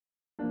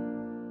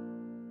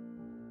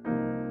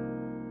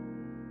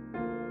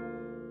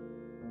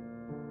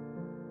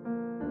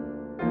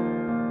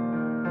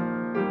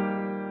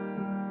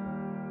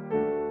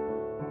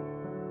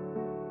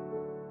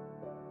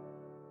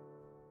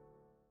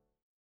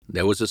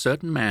There was a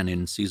certain man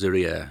in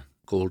Caesarea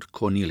called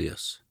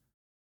Cornelius,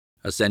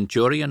 a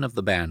centurion of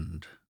the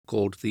band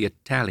called the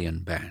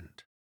Italian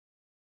band,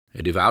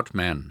 a devout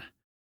man,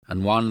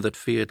 and one that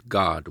feared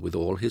God with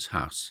all his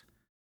house,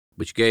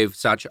 which gave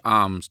such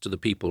alms to the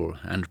people,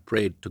 and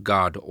prayed to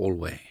God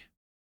alway.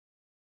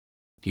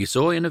 He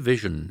saw in a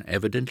vision,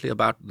 evidently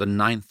about the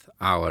 9th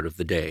hour of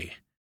the day,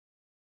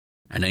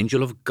 an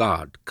angel of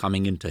God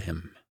coming into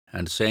him,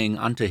 and saying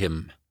unto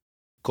him,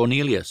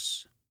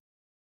 Cornelius.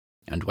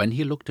 And when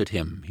he looked at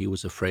him, he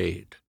was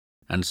afraid,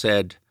 and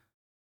said,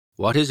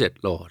 What is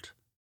it, Lord?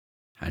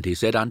 And he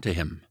said unto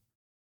him,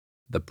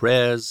 The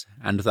prayers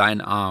and thine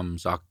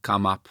alms are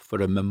come up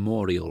for a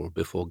memorial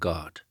before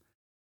God.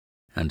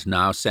 And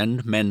now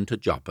send men to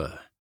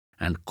Joppa,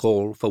 and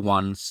call for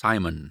one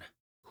Simon,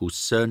 whose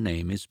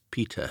surname is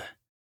Peter.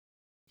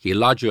 He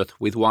lodgeth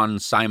with one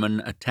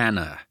Simon a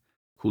tanner,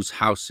 whose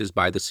house is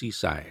by the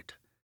seaside.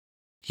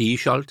 He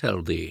shall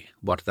tell thee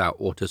what thou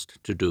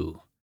oughtest to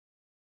do.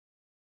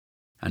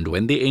 And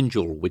when the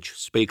angel which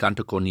spake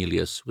unto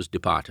Cornelius was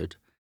departed,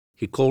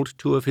 he called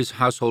 2 of his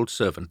household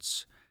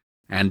servants,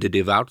 and a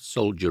devout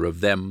soldier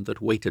of them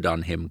that waited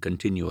on him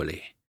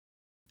continually.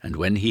 And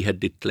when he had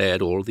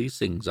declared all these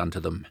things unto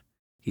them,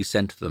 he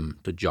sent them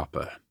to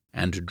Joppa,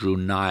 and drew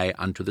nigh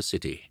unto the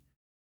city.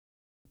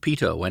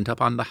 Peter went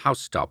up on the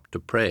housetop to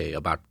pray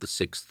about the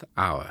 6th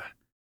hour.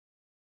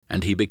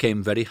 And he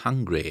became very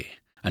hungry,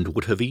 and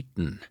would have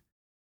eaten.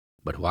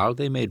 But while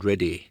they made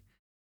ready,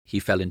 he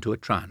fell into a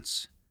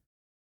trance,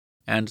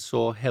 and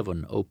saw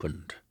heaven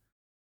opened,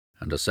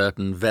 and a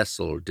certain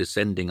vessel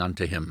descending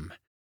unto him,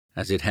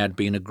 as it had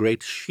been a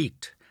great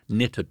sheet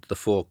knit at the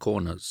 4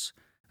 corners,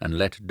 and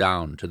let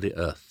down to the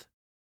earth,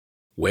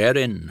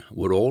 wherein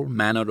were all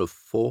manner of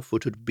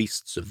 4-footed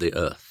beasts of the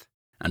earth,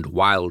 and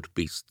wild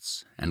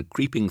beasts, and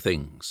creeping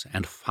things,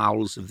 and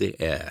fowls of the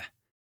air.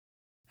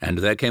 And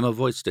there came a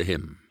voice to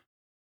him,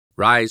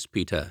 Rise,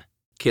 Peter,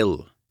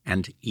 kill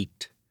and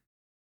eat.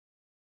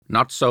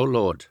 Not so,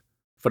 Lord,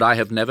 for I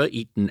have never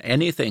eaten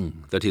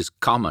anything that is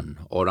common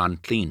or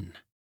unclean.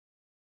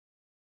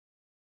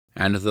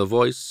 And the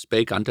voice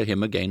spake unto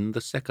him again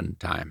the 2nd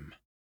time,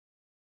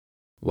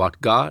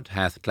 What God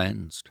hath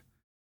cleansed,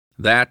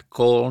 that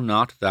call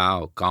not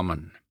thou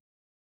common.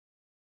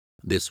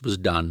 This was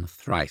done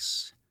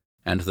thrice,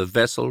 and the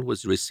vessel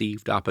was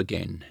received up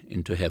again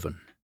into heaven.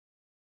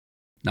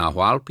 Now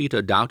while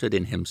Peter doubted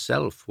in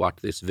himself what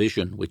this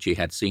vision which he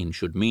had seen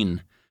should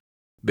mean,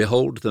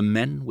 behold, the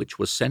men which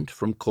were sent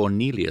from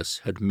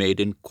Cornelius had made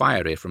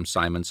inquiry from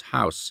Simon's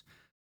house,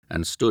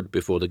 and stood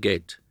before the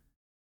gate,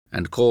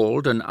 and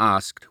called and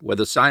asked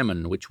whether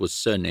Simon, which was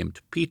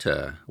surnamed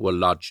Peter, were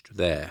lodged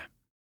there.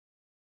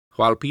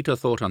 While Peter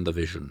thought on the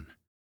vision,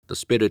 the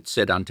Spirit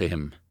said unto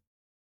him,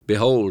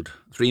 Behold,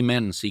 3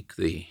 men seek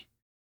thee.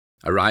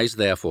 Arise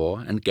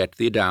therefore, and get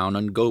thee down,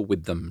 and go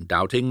with them,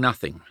 doubting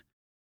nothing,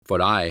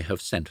 for I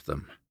have sent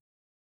them.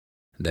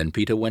 Then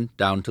Peter went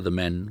down to the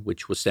men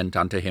which were sent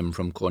unto him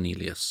from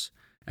Cornelius,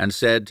 and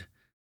said,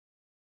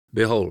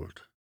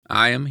 Behold,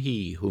 I am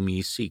he whom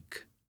ye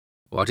seek.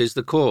 What is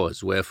the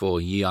cause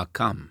wherefore ye are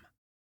come?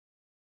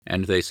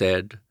 And they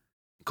said,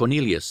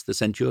 Cornelius the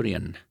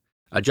centurion,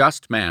 a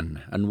just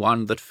man, and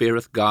one that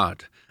feareth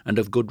God, and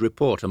of good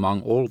report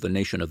among all the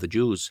nation of the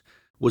Jews,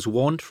 was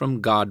warned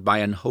from God by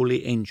an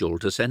holy angel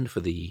to send for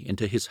thee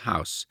into his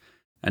house,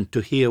 and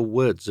to hear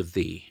words of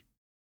thee.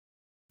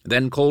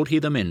 Then called he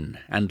them in,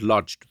 and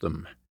lodged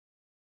them.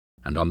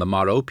 And on the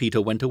morrow Peter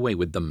went away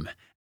with them,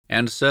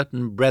 and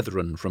certain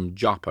brethren from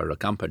Joppa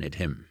accompanied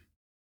him.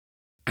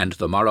 And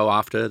the morrow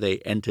after they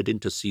entered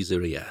into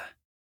Caesarea.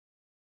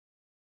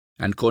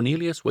 And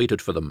Cornelius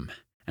waited for them,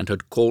 and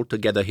had called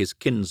together his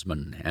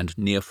kinsmen and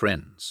near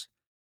friends.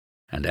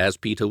 And as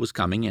Peter was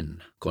coming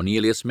in,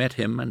 Cornelius met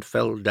him, and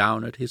fell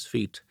down at his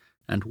feet,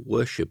 and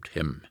worshipped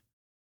him.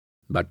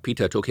 But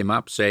Peter took him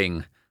up,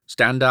 saying,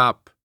 Stand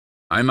up,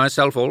 I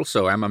myself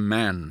also am a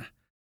man.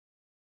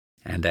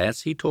 And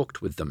as he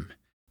talked with them,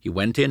 he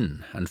went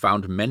in, and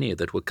found many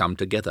that were come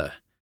together.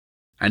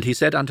 And he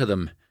said unto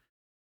them,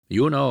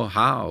 You know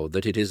how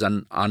that it is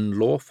an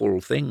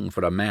unlawful thing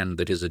for a man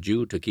that is a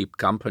Jew to keep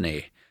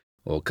company,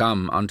 or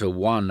come unto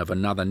one of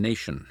another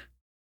nation.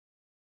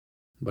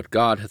 But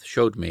God hath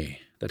showed me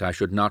that I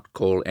should not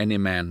call any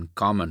man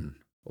common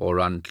or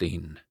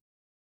unclean.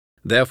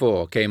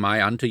 Therefore came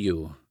I unto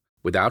you,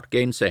 without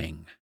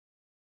gainsaying,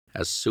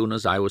 as soon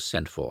as I was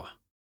sent for.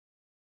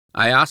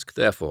 I ask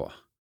therefore,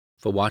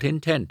 for what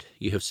intent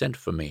ye have sent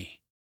for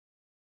me?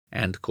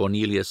 And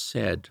Cornelius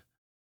said,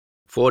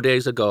 4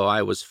 days ago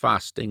I was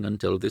fasting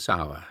until this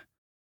hour,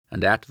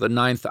 and at the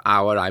 9th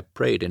hour I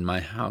prayed in my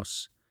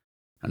house.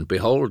 And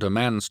behold, a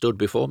man stood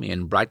before me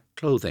in bright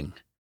clothing,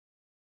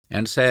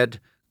 and said,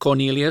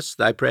 Cornelius,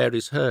 thy prayer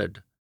is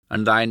heard,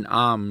 and thine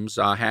alms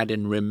are had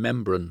in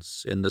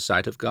remembrance in the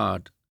sight of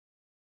God.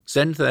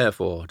 Send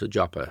therefore to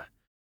Joppa,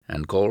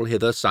 and call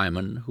hither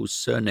Simon, whose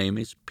surname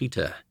is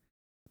Peter.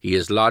 He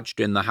is lodged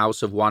in the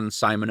house of one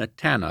Simon a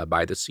tanner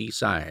by the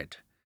seaside,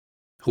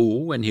 who,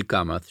 when he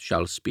cometh,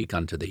 shall speak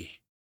unto thee.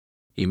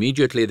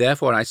 Immediately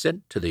therefore I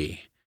sent to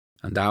thee,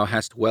 and thou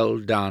hast well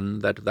done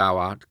that thou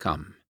art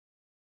come.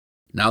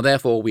 Now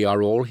therefore we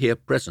are all here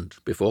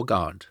present before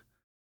God,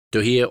 to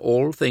hear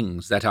all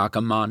things that are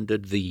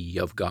commanded thee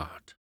of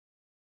God.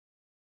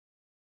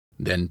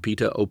 Then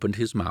Peter opened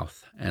his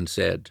mouth, and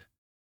said,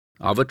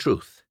 Of a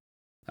truth,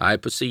 I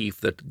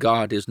perceive that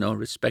God is no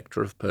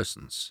respecter of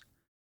persons,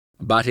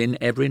 but in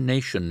every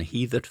nation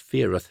he that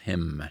feareth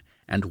him,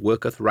 and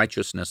worketh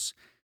righteousness,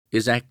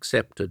 is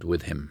accepted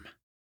with him.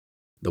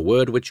 The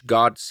word which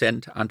God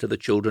sent unto the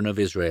children of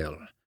Israel,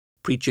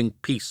 preaching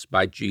peace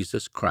by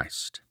Jesus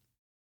Christ.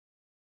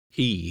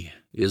 He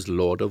is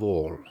Lord of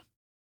all.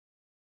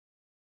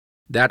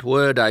 That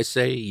word, I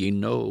say, ye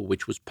know,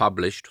 which was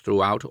published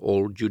throughout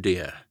all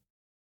Judea,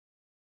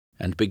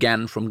 and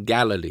began from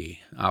Galilee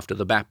after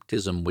the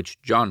baptism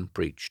which John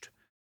preached,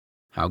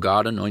 how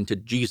God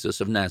anointed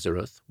Jesus of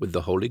Nazareth with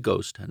the Holy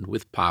Ghost and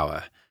with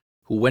power,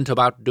 who went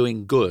about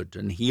doing good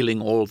and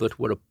healing all that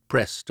were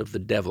oppressed of the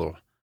devil,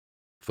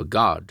 for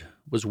God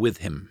was with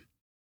him.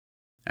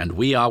 And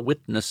we are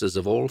witnesses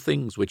of all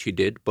things which he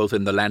did, both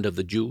in the land of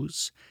the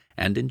Jews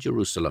and in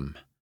Jerusalem,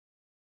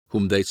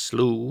 whom they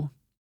slew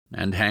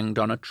and hanged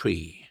on a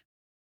tree.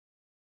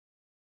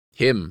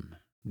 Him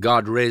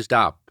God raised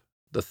up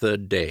the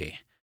third day,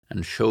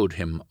 and showed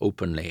him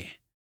openly,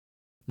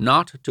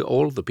 not to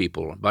all the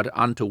people, but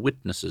unto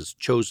witnesses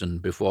chosen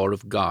before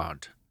of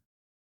God,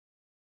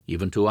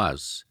 even to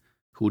us,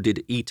 who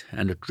did eat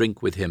and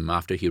drink with him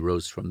after he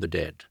rose from the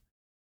dead.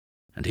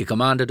 And he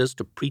commanded us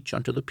to preach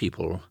unto the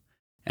people,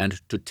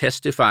 and to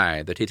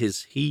testify that it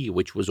is he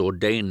which was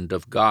ordained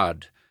of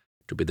God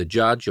to be the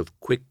judge of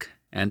quick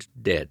and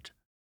dead.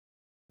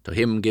 To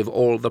him give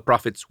all the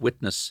prophets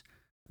witness,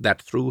 that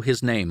through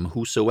his name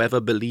whosoever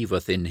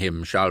believeth in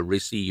him shall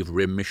receive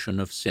remission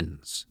of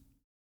sins.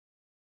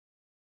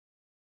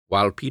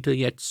 While Peter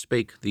yet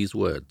spake these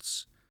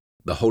words,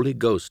 the Holy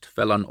Ghost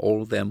fell on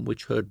all them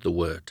which heard the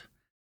word.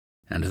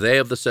 And they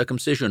of the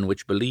circumcision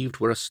which believed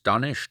were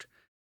astonished,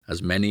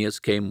 as many as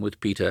came with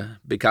Peter,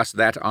 because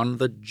that on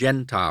the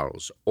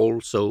Gentiles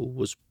also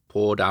was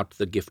poured out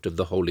the gift of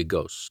the Holy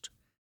Ghost.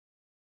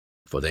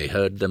 For they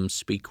heard them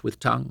speak with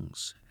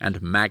tongues,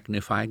 and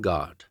magnify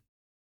God.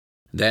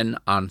 Then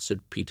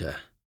answered Peter,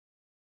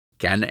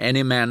 Can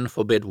any man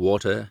forbid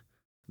water,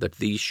 that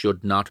these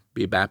should not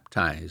be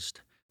baptized,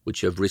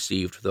 which have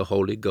received the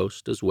Holy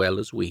Ghost as well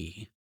as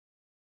we?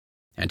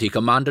 And he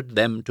commanded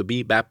them to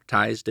be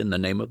baptized in the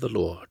name of the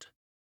Lord.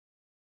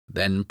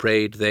 Then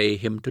prayed they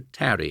him to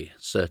tarry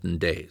certain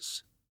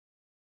days.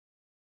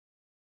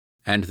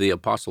 And the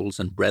apostles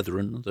and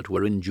brethren that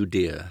were in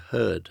Judea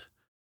heard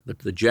that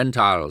the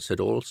Gentiles had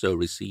also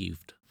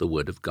received the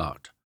word of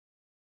God.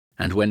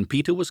 And when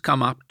Peter was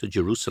come up to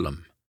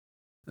Jerusalem,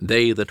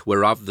 they that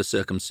were of the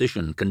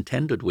circumcision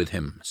contended with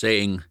him,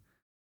 saying,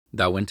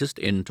 Thou wentest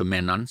in to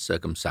men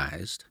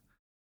uncircumcised,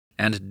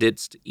 and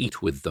didst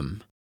eat with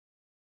them.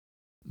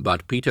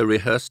 But Peter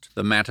rehearsed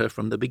the matter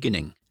from the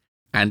beginning,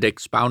 and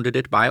expounded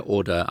it by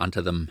order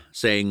unto them,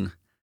 saying,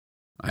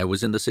 I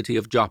was in the city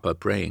of Joppa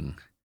praying,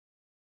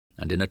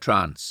 and in a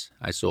trance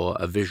I saw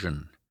a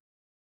vision.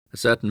 A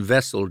certain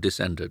vessel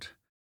descended,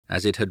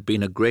 as it had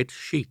been a great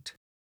sheet,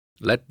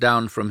 let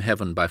down from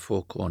heaven by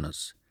four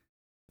corners,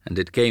 and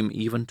it came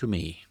even to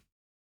me.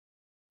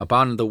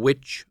 Upon the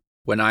which,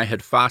 when I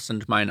had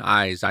fastened mine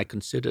eyes, I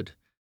considered,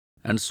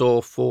 and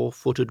saw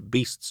 4-footed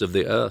beasts of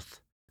the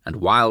earth, and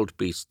wild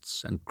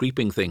beasts, and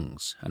creeping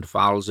things, and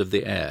fowls of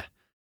the air.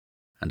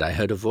 And I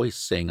heard a voice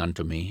saying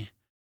unto me,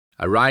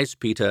 Arise,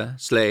 Peter,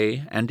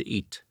 slay and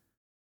eat.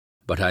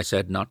 But I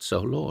said, Not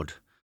so, Lord,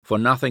 for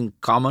nothing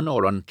common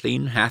or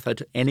unclean hath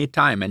at any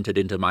time entered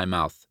into my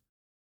mouth.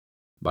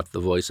 But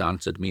the voice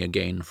answered me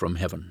again from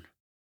heaven,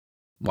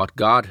 What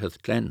God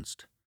hath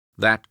cleansed,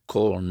 that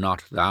call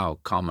not thou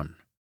common.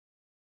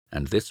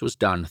 And this was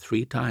done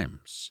 3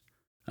 times,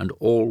 and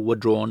all were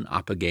drawn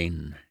up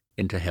again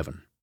into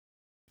heaven.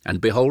 And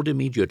behold,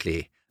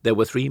 immediately there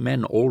were 3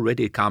 men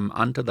already come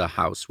unto the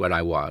house where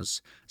I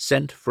was,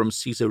 sent from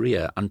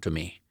Caesarea unto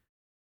me.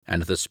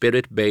 And the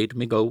Spirit bade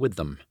me go with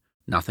them,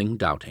 nothing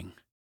doubting.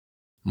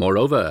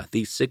 Moreover,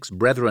 these 6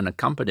 brethren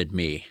accompanied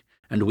me,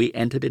 and we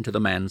entered into the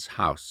man's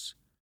house.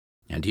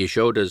 And he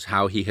showed us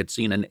how he had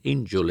seen an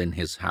angel in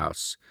his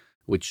house,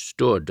 which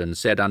stood and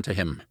said unto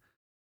him,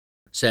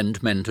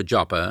 Send men to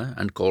Joppa,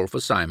 and call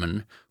for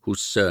Simon, whose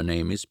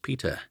surname is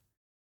Peter,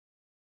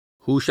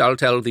 who shall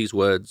tell these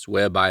words,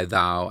 whereby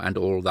thou and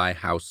all thy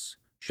house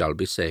shall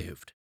be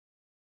saved.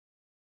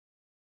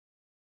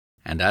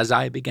 And as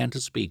I began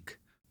to speak,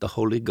 the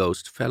Holy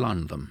Ghost fell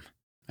on them,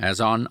 as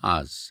on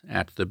us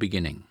at the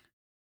beginning.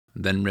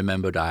 Then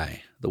remembered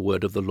I the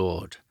word of the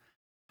Lord,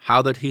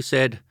 how that he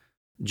said,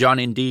 John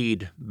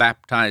indeed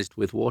baptized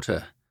with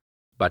water,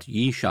 but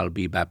ye shall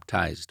be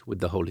baptized with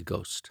the Holy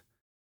Ghost.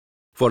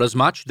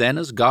 Forasmuch then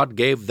as God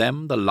gave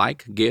them the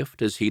like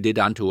gift as he did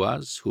unto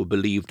us, who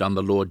believed on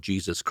the Lord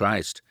Jesus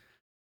Christ,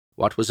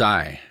 what was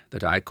I,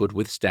 that I could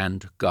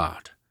withstand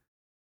God?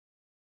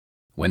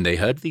 When they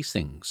heard these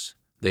things,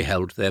 they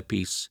held their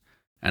peace,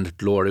 and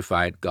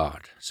glorified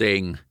God,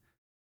 saying,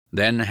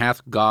 Then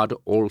hath God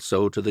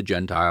also to the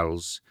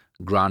Gentiles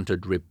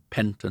granted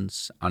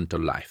repentance unto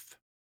life.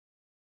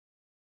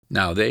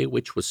 Now they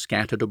which were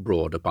scattered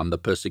abroad upon the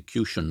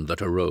persecution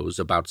that arose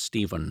about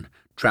Stephen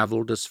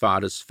travelled as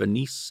far as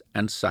Phoenice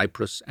and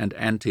Cyprus and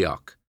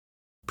Antioch,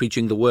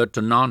 preaching the word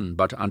to none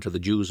but unto the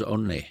Jews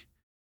only.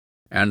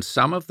 And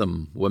some of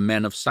them were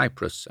men of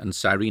Cyprus and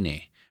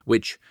Cyrene,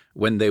 which,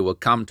 when they were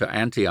come to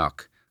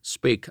Antioch,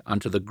 spake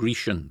unto the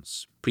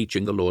Grecians,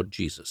 preaching the Lord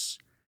Jesus.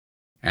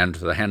 And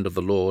the hand of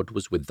the Lord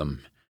was with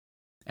them,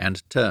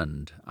 and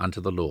turned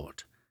unto the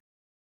Lord.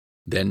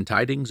 Then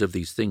tidings of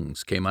these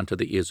things came unto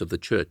the ears of the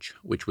church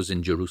which was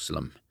in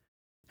Jerusalem.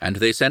 And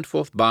they sent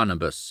forth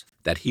Barnabas,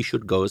 that he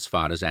should go as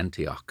far as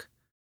Antioch.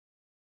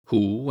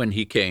 Who, when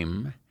he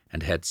came,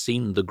 and had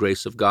seen the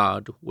grace of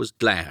God, was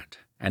glad,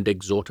 and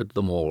exhorted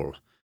them all,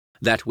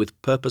 that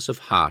with purpose of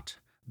heart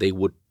they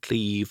would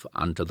cleave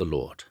unto the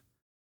Lord.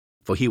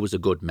 For he was a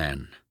good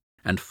man,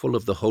 and full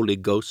of the Holy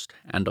Ghost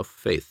and of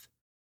faith,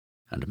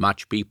 and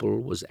much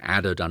people was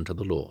added unto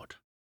the Lord.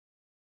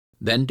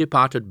 Then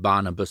departed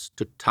Barnabas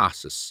to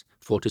Tarsus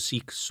for to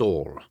seek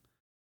Saul.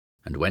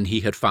 And when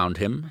he had found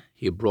him,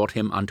 he brought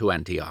him unto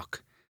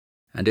Antioch.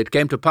 And it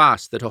came to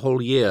pass that a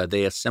whole year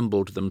they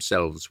assembled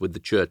themselves with the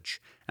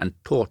church, and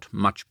taught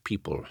much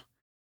people.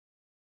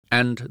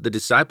 And the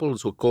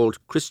disciples were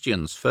called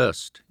Christians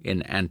first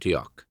in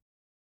Antioch.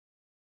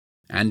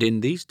 And in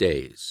these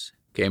days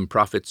came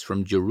prophets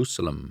from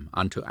Jerusalem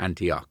unto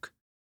Antioch.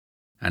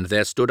 And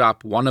there stood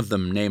up one of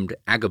them named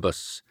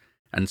Agabus,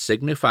 and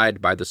signified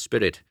by the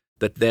Spirit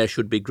that there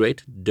should be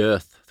great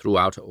dearth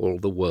throughout all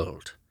the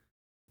world,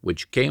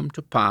 which came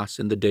to pass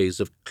in the days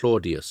of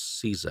Claudius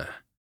Caesar.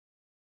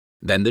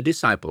 Then the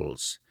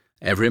disciples,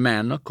 every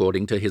man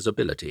according to his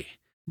ability,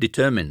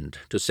 determined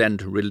to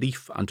send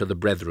relief unto the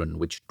brethren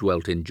which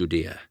dwelt in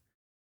Judea,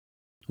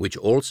 which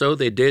also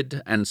they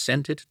did, and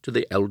sent it to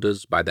the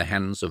elders by the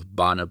hands of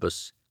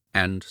Barnabas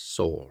and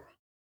Saul.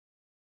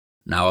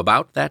 Now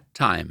about that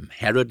time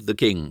Herod the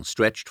king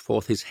stretched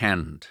forth his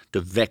hand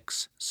to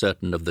vex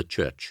certain of the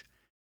church,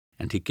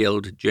 and he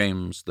killed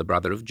James the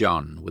brother of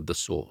John with the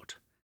sword.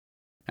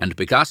 And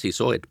because he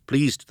saw it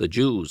pleased the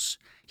Jews,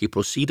 he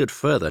proceeded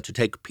further to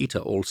take Peter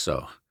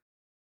also.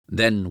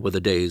 Then were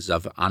the days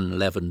of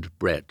unleavened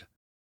bread.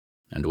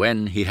 And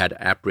when he had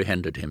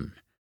apprehended him,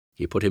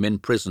 he put him in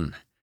prison,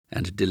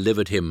 and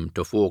delivered him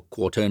to 4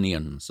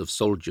 quaternions of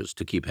soldiers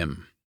to keep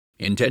him,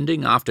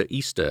 intending after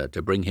Easter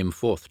to bring him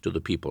forth to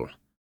the people.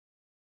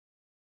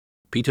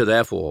 Peter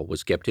therefore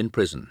was kept in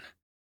prison,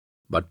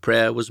 but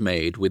prayer was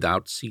made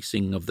without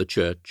ceasing of the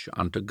church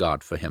unto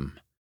God for him.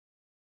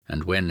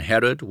 And when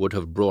Herod would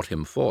have brought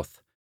him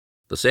forth,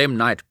 the same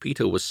night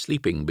Peter was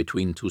sleeping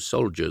between 2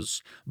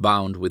 soldiers,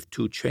 bound with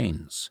 2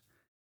 chains.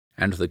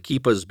 And the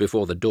keepers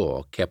before the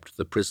door kept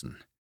the prison.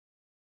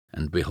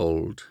 And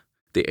behold,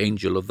 the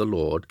angel of the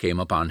Lord came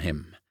upon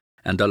him,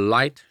 and a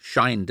light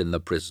shined in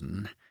the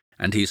prison,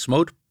 and he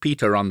smote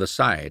Peter on the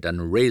side,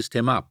 and raised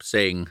him up,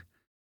 saying,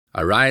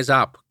 Arise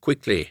up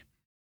quickly.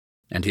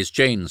 And his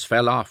chains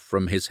fell off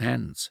from his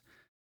hands.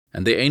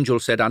 And the angel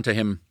said unto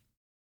him,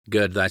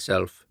 Gird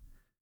thyself,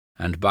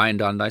 and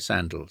bind on thy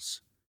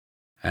sandals.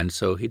 And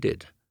so he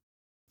did.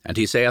 And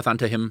he saith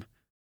unto him,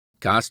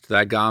 Cast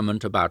thy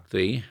garment about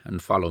thee,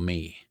 and follow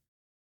me.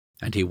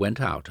 And he went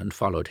out and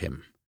followed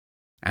him,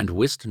 and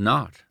wist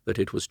not that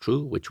it was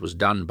true which was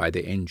done by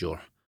the angel,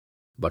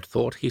 but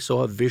thought he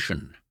saw a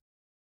vision.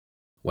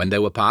 When they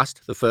were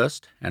past the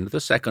first and the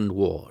second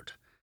ward,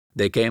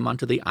 they came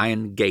unto the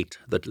iron gate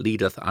that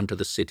leadeth unto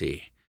the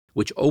city,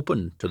 which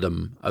opened to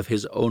them of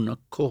his own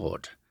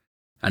accord.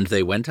 And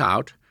they went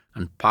out,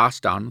 and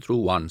passed on through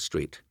one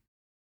street.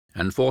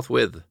 And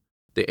forthwith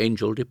the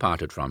angel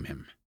departed from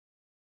him.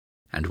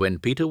 And when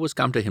Peter was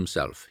come to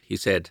himself, he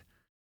said,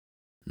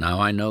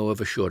 Now I know of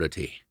a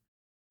surety,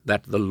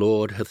 that the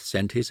Lord hath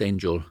sent his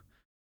angel,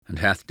 and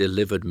hath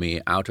delivered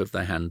me out of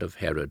the hand of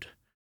Herod,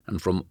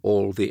 and from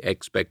all the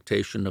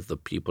expectation of the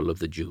people of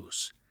the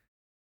Jews.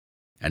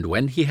 And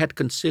when he had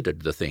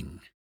considered the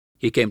thing,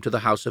 he came to the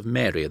house of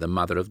Mary, the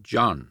mother of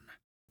John,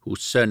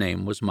 whose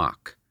surname was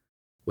Mark,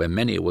 where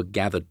many were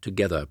gathered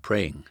together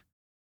praying.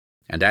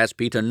 And as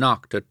Peter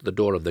knocked at the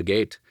door of the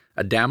gate,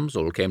 a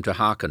damsel came to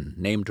hearken,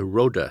 named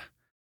Rhoda.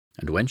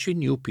 And when she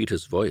knew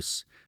Peter's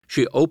voice,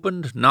 she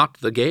opened not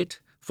the gate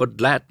for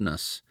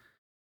gladness,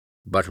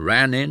 but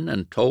ran in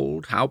and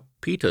told how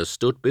Peter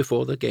stood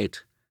before the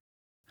gate.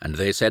 And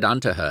they said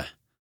unto her,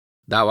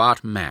 Thou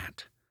art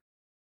mad.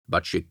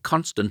 But she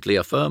constantly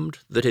affirmed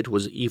that it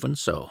was even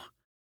so.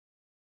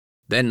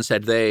 Then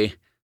said they,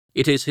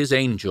 It is his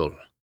angel.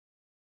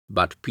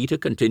 But Peter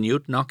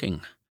continued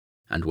knocking,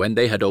 and when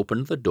they had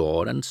opened the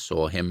door and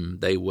saw him,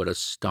 they were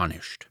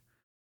astonished.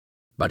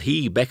 But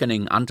he,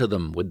 beckoning unto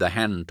them with the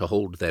hand to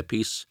hold their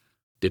peace,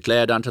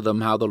 declared unto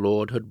them how the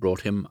Lord had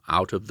brought him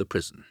out of the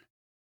prison.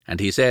 And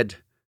he said,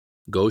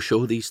 Go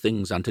show these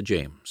things unto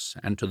James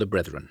and to the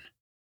brethren.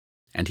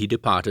 And he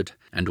departed,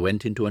 and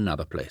went into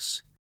another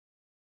place.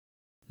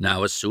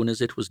 Now as soon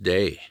as it was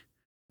day,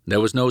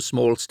 there was no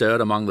small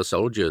stir among the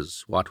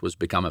soldiers what was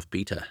become of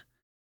Peter.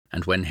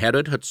 And when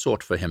Herod had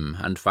sought for him,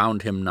 and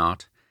found him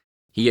not,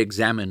 he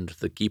examined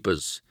the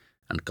keepers,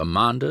 and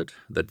commanded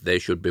that they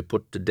should be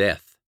put to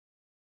death.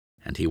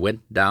 And he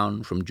went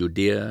down from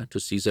Judea to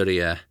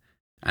Caesarea,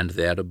 and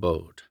there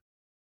abode.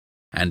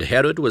 And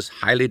Herod was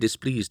highly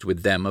displeased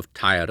with them of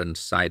Tyre and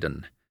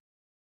Sidon.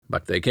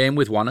 But they came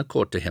with one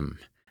accord to him,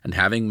 and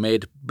having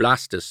made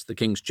Blastus the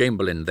king's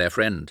chamberlain their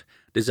friend,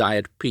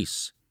 desired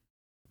peace,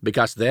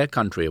 because their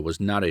country was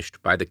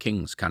nourished by the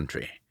king's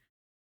country.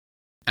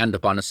 And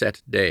upon a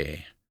set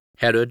day,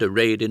 Herod,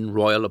 arrayed in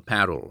royal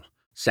apparel,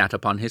 sat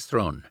upon his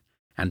throne,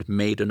 and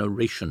made an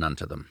oration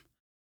unto them.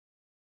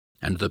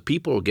 And the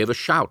people gave a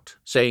shout,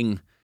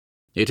 saying,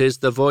 It is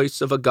the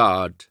voice of a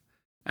God,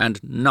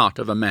 and not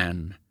of a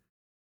man.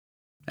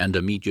 And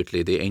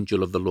immediately the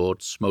angel of the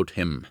Lord smote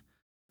him,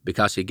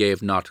 because he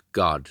gave not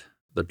God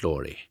the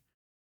glory.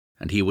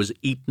 And he was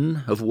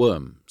eaten of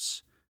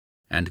worms,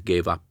 and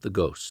gave up the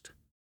ghost.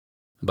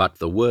 But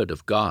the word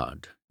of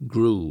God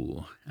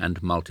grew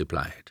and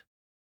multiplied.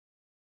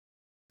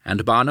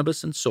 And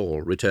Barnabas and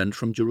Saul returned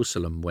from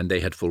Jerusalem when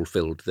they had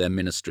fulfilled their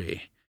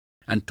ministry,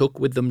 and took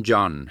with them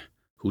John,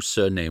 whose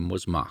surname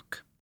was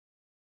Mark.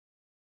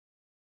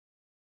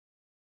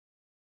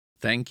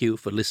 Thank you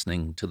for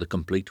listening to the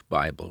Complete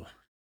Bible,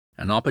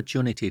 an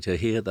opportunity to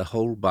hear the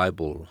whole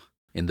Bible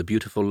in the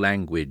beautiful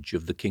language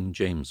of the King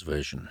James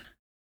Version.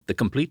 The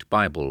Complete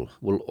Bible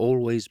will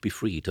always be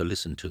free to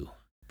listen to,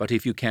 but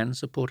if you can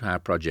support our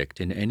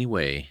project in any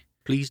way,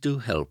 please do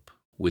help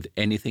with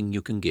anything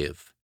you can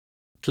give.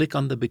 Click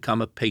on the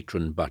Become a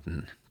Patron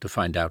button to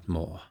find out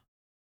more.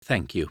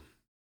 Thank you.